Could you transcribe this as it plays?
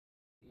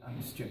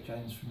I'm Stuart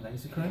Jones from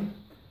Laserchrome.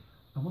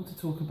 I want to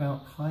talk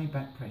about high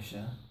back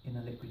pressure in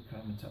a liquid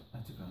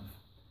chromatograph.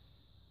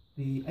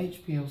 The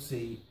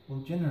HPLC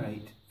will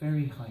generate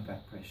very high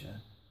back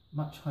pressure,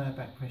 much higher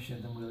back pressure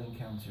than we'll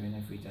encounter in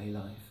everyday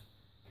life.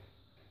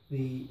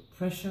 The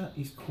pressure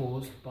is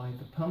caused by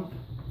the pump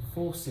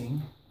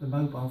forcing the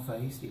mobile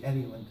phase, the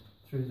eluent,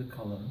 through the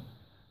column,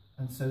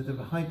 and so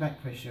the high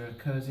back pressure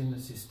occurs in the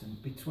system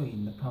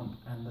between the pump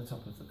and the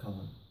top of the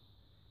column.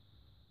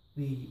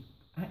 The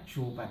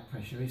actual back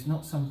pressure is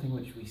not something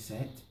which we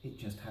set, it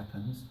just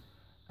happens,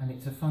 and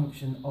it's a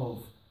function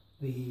of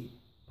the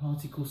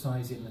particle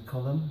size in the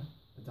column,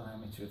 the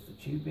diameter of the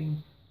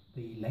tubing,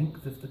 the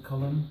length of the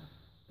column,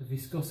 the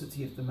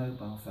viscosity of the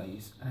mobile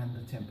phase, and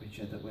the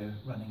temperature that we're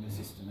running the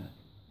system at.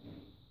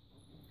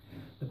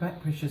 The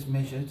back pressure is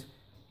measured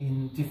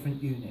in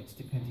different units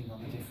depending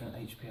on the different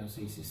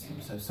HPLC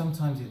systems. So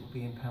sometimes it will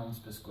be in pounds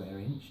per square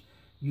inch.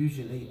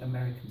 Usually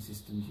American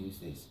systems use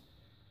this.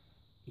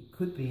 It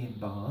could be in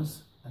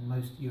bars, and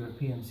most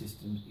European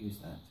systems use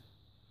that.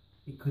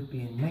 It could be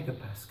in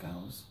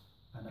megapascals,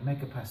 and a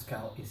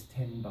megapascal is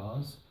 10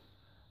 bars.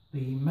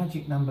 The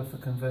magic number for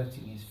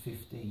converting is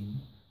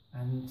 15,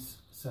 and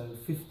so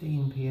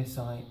 15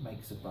 psi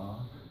makes a bar,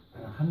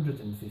 and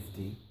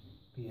 150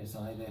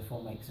 psi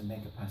therefore makes a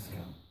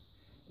megapascal.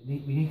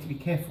 We need to be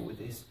careful with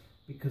this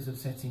because of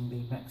setting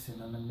the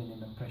maximum and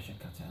minimum pressure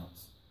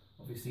cutouts.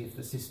 Obviously, if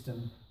the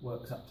system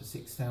works up to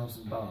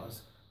 6,000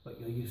 bars, but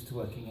you're used to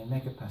working in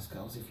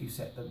megapascals, if you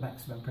set the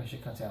maximum pressure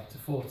cutout to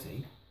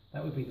 40,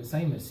 that would be the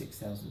same as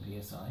 6,000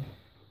 psi,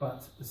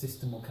 but the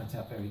system will cut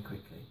out very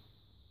quickly.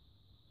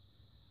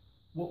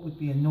 What would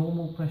be a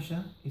normal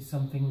pressure is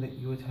something that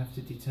you would have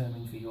to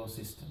determine for your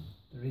system.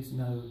 There is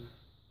no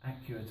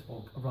accurate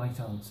or right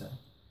answer,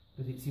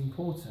 but it's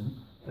important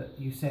that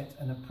you set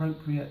an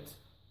appropriate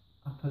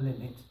upper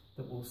limit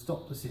that will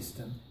stop the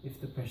system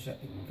if the pressure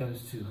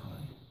goes too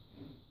high.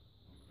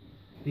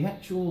 The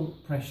actual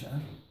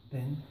pressure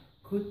then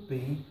could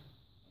be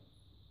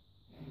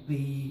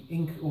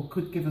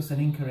could give us an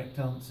incorrect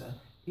answer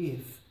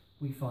if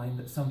we find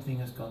that something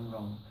has gone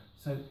wrong.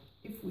 So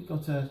if we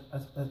got a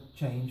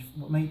change,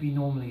 maybe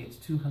normally it's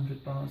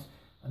 200 bars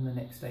and the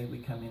next day we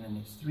come in and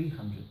it's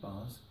 300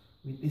 bars,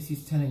 this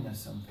is telling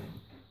us something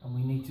and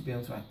we need to be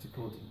able to act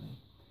accordingly.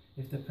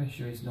 If the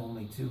pressure is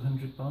normally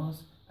 200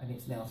 bars and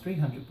it's now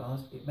 300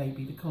 bars, it may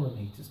be the column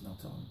heater's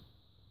not on,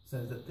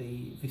 so that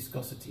the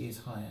viscosity is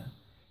higher.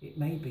 It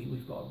may be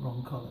we've got a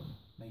wrong column,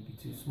 maybe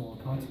too small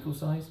a particle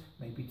size,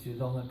 maybe too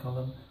long a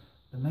column.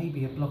 There may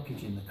be a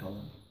blockage in the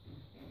column,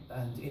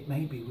 and it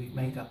may be we've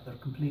made up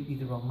completely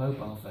the wrong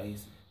mobile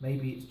phase.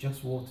 Maybe it's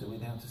just water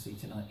without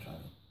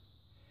acetonitrile.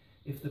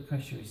 If the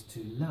pressure is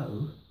too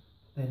low,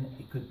 then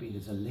it could be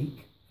there's a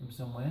leak from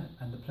somewhere,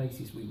 and the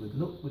places we would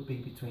look would be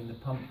between the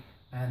pump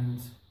and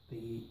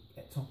the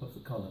top of the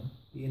column,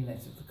 the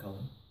inlet of the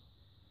column.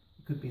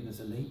 It could be there's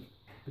a leak.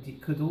 But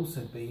it could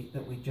also be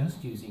that we're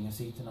just using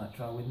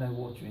acetonitrile with no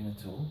water in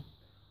at all,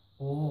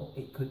 or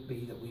it could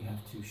be that we have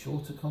too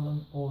short a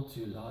column or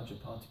too large a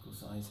particle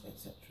size,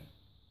 etc.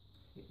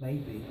 It may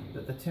be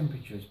that the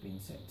temperature has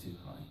been set too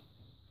high.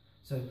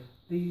 So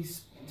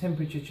these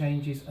temperature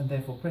changes and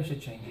therefore pressure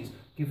changes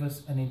give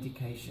us an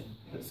indication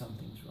that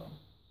something's wrong.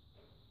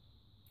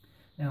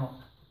 Now,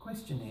 the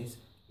question is,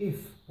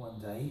 if one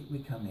day we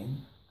come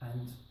in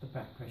and the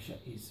back pressure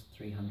is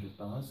 300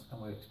 bars and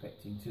we're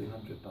expecting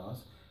 200 bars,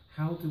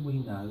 how do we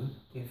know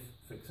if,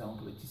 for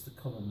example, it is the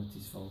column that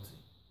is faulty?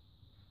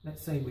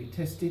 Let's say we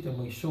tested and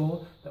we're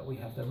sure that we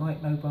have the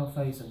right mobile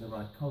phase and the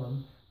right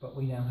column, but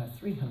we now have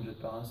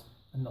 300 bars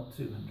and not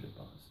 200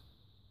 bars.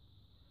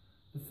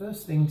 The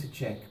first thing to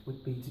check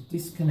would be to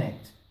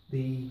disconnect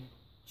the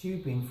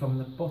tubing from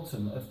the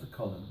bottom of the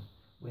column.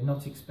 We're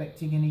not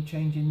expecting any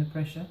change in the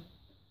pressure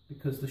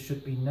because there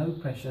should be no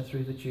pressure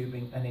through the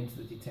tubing and into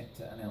the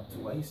detector and out to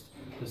waste.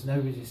 There's no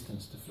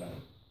resistance to flow.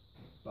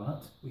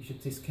 But we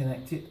should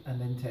disconnect it and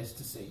then test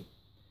to see.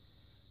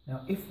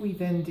 Now, if we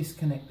then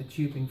disconnect the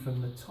tubing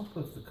from the top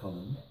of the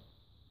column,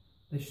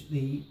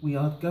 we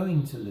are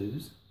going to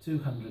lose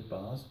 200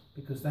 bars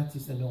because that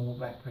is the normal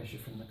back pressure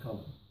from the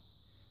column.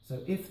 So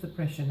if the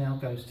pressure now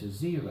goes to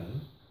 0,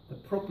 the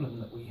problem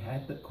that we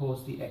had that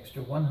caused the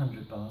extra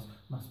 100 bars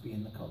must be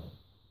in the column.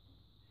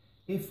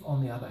 If,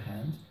 on the other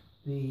hand,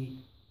 the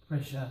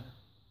pressure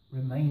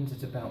remains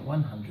at about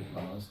 100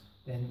 bars,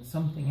 then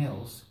something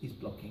else is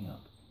blocking up.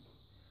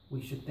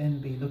 We should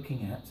then be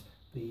looking at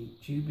the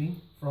tubing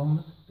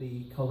from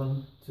the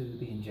column to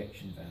the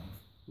injection valve.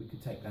 We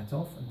could take that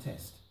off and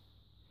test.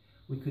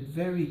 We could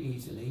very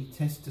easily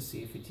test to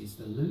see if it is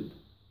the loop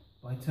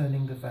by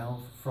turning the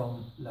valve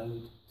from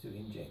load to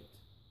inject.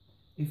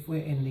 If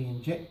we're in the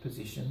inject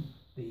position,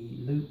 the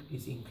loop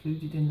is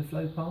included in the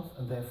flow path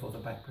and therefore the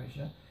back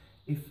pressure.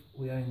 If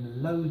we are in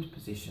the load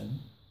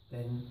position,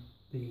 then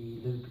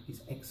the loop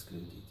is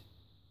excluded.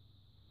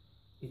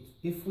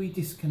 If we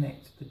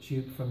disconnect the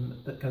tube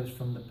that goes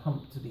from the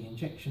pump to the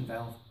injection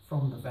valve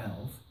from the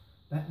valve,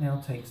 that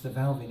now takes the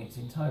valve in its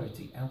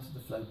entirety out of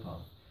the flow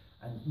path,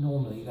 and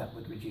normally that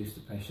would reduce the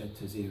pressure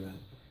to 0.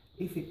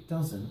 If it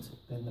doesn't,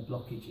 then the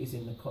blockage is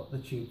in the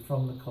tube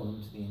from the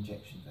column to the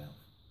injection valve.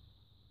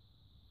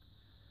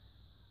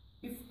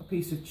 If a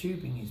piece of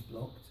tubing is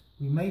blocked,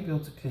 we may be able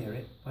to clear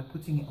it by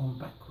putting it on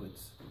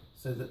backwards,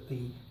 so that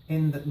the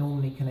end that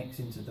normally connects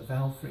into the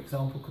valve, for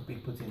example, could be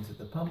put into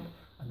the pump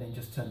and then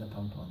just turn the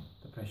pump on.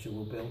 The pressure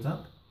will build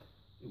up,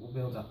 it will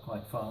build up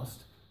quite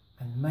fast,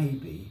 and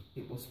maybe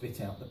it will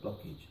spit out the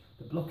blockage.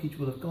 The blockage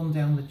will have gone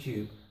down the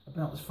tube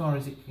about as far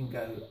as it can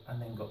go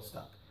and then got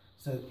stuck.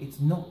 So it's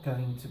not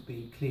going to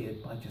be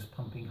cleared by just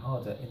pumping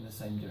harder in the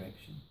same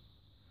direction.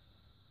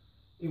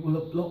 It will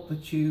have blocked the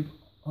tube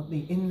at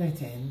the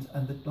inlet end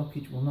and the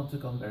blockage will not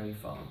have gone very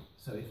far.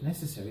 So if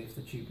necessary, if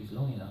the tube is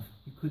long enough,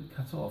 you could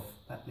cut off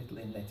that little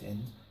inlet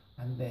end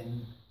and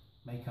then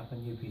make up a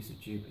new piece of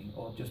tubing,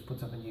 or just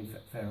put up a new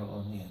ferrule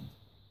on the end.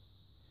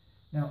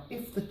 Now,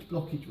 if the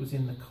blockage was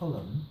in the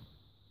column,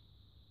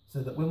 so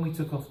that when we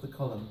took off the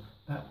column,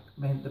 that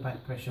meant the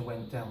back pressure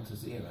went down to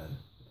 0,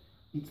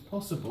 it's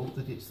possible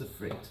that it's the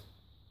frit.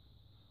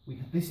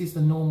 This is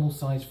the normal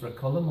size for a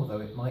column, although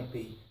it might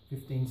be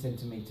 15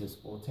 centimetres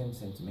or 10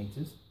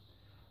 centimetres.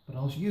 But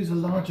I'll use a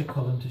larger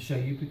column to show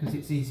you because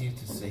it's easier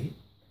to see.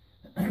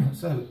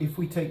 So if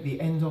we take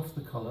the end off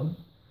the column,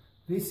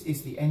 this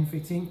is the end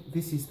fitting,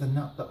 this is the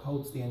nut that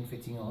holds the end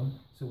fitting on,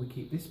 so we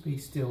keep this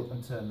piece still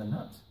and turn the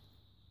nut.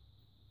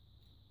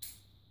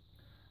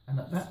 And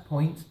at that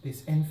point,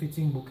 this end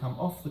fitting will come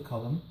off the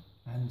column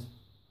and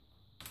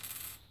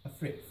a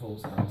frit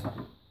falls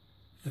out.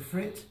 The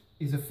frit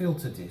is a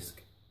filter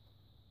disc,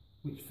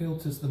 which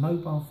filters the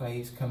mobile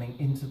phase coming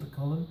into the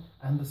column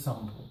and the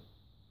sample.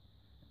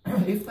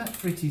 If that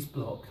frit is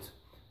blocked,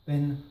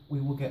 then we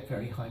will get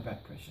very high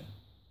back pressure.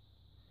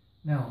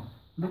 Now,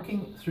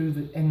 looking through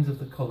the ends of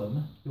the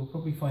column, you'll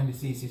probably find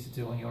this easier to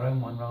do on your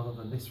own one rather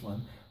than this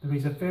one. There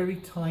is a very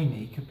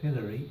tiny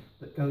capillary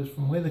that goes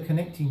from where the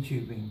connecting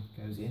tubing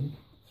goes in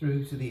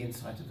through to the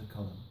inside of the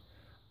column.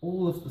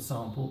 All of the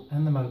sample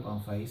and the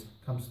mobile phase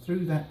comes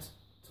through that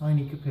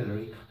tiny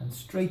capillary and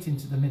straight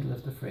into the middle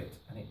of the frit,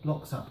 and it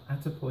blocks up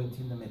at a point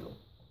in the middle.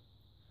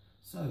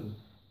 So,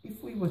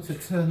 if we were to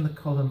turn the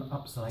column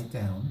upside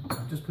down,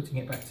 I'm just putting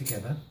it back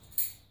together.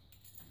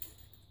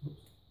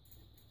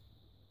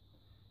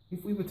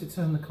 If we were to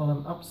turn the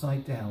column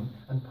upside down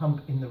and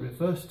pump in the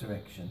reverse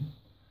direction,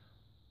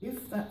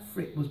 if that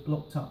frit was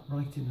blocked up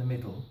right in the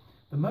middle,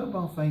 the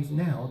mobile phase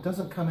now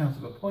doesn't come out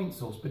of a point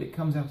source, but it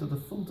comes out of the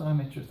full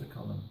diameter of the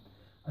column.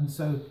 And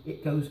so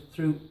it goes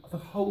through the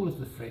whole of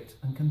the frit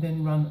and can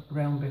then run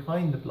around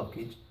behind the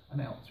blockage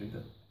and out through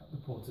the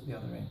port at the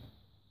other end.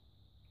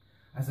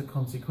 As a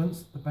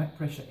consequence, the back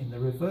pressure in the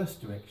reverse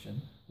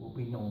direction will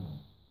be normal.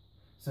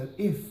 So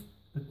if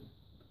the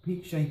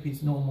peak shape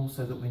is normal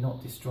so that we're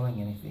not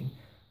destroying anything,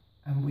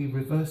 and we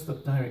reverse the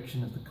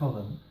direction of the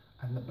column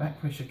and the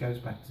back pressure goes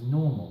back to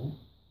normal,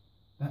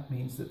 that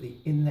means that the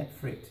inlet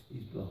frit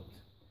is blocked.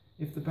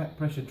 If the back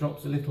pressure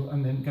drops a little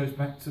and then goes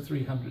back to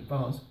 300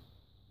 bars,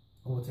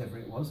 or whatever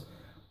it was,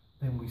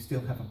 then we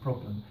still have a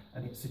problem,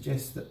 and it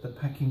suggests that the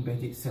packing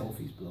bed itself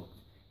is blocked.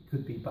 It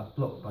could be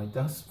blocked by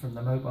dust from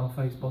the mobile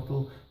phase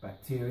bottle,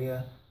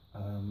 bacteria,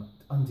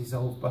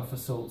 undissolved buffer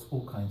salts,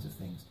 all kinds of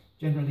things.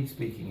 Generally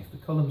speaking, if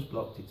the column's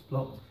blocked, it's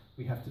blocked,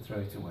 we have to throw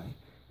it away.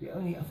 The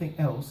only thing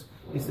else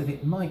is that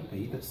it might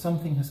be that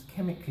something has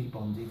chemically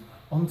bonded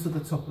onto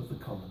the top of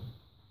the column,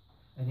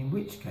 and in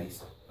which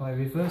case, by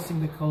reversing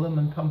the column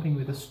and pumping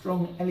with a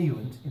strong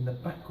eluent in the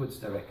backwards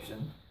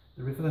direction,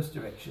 the reverse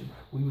direction,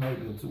 we may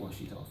be able to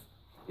wash it off.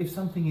 If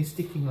something is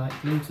sticking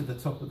like glue to the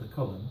top of the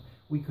column,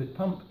 we could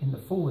pump in the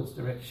forwards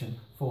direction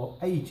for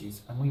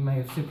ages and we may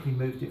have simply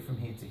moved it from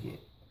here to here.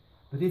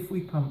 But if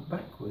we pump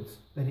backwards,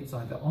 then it's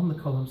either on the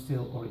column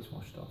still or it's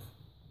washed off.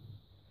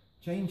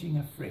 Changing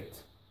a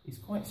frit is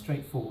quite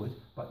straightforward,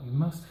 but you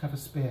must have a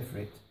spare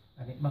frit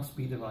and it must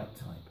be the right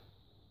type.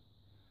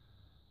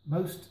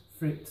 Most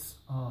frits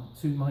are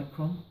 2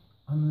 micron,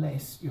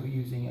 unless you're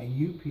using a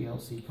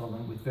HPLC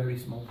column with very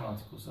small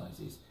particle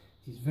sizes.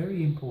 It is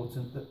very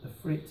important that the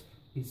frit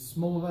is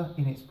smaller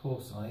in its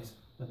pore size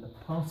than the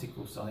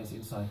particle size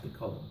inside the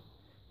column.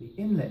 The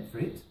inlet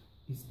frit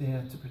is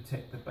there to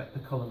protect the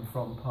column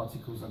from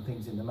particles and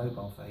things in the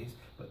mobile phase,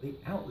 but the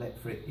outlet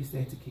frit is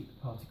there to keep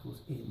the particles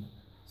in.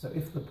 So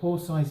if the pore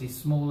size is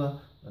smaller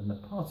than the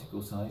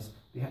particle size,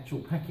 the actual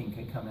packing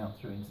can come out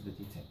through into the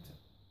detector.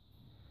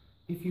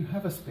 If you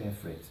have a spare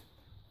frit,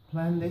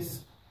 plan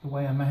this the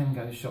way a man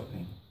goes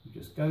shopping. You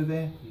just go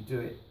there, you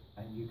do it,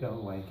 and you go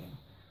away again.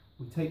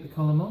 We take the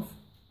column off,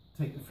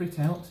 take the frit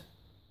out.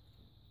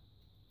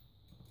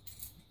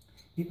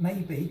 It may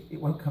be,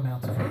 it won't come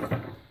out of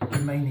here.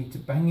 You may need to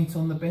bang it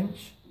on the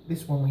bench.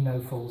 This one we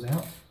know falls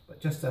out, but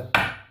just a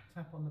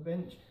tap on the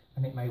bench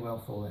and it may well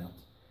fall out.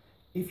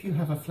 If you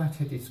have a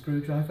flat-headed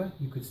screwdriver,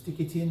 you could stick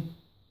it in,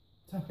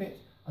 tap it,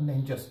 and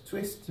then just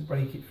twist to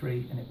break it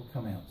free and it will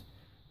come out.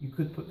 You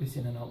could put this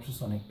in an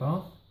ultrasonic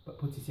bath, but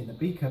put it in a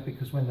beaker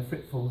because when the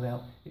frit falls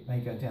out, it may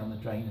go down the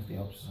drain of the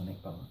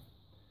ultrasonic bath.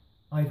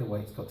 Either way,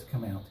 it's got to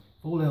come out.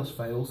 If all else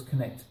fails,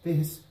 connect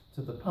this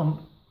to the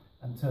pump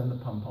and turn the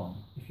pump on.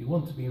 If you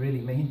want to be really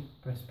mean,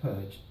 press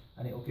purge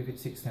and it will give it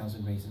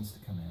 6,000 reasons to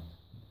come out.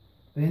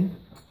 Then,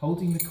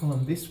 holding the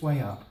column this way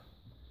up,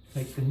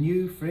 take the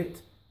new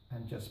frit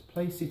and just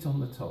place it on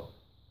the top.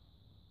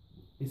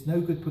 It's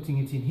no good putting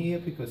it in here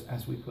because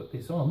as we put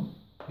this on,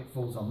 it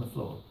falls on the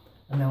floor.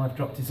 And now I've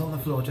dropped it on the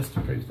floor just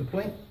to prove the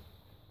point.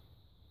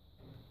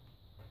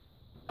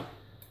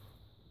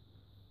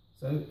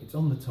 So it's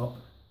on the top,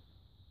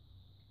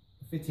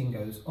 the fitting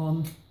goes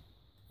on,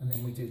 and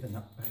then we do the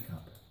nut back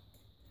up.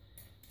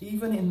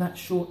 Even in that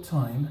short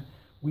time,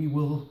 we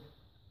will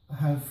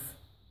have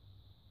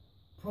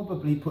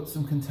probably put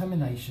some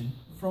contamination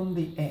from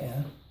the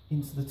air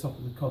into the top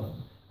of the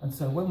column. And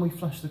so when we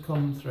flush the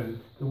column through,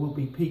 there will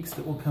be peaks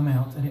that will come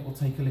out and it will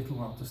take a little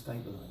while to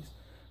stabilise.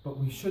 But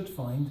we should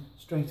find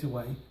straight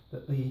away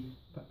that the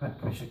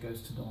back pressure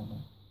goes to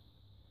normal.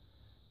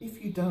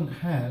 If you don't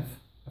have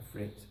a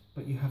frit,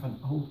 but you have an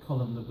old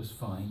column that was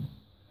fine,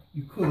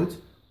 you could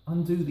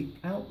undo the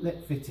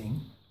outlet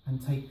fitting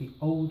and take the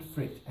old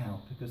frit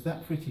out, because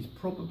that frit is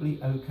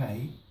probably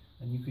okay,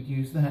 and you could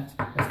use that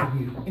as the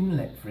new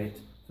inlet frit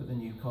for the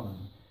new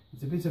column.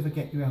 It's a bit of a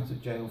get you out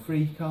of jail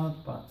free card,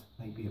 but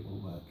maybe it will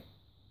work.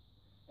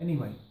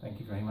 Anyway, thank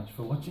you very much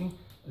for watching.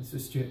 This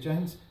is Stuart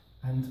Jones,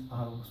 and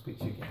I'll speak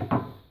to you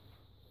again.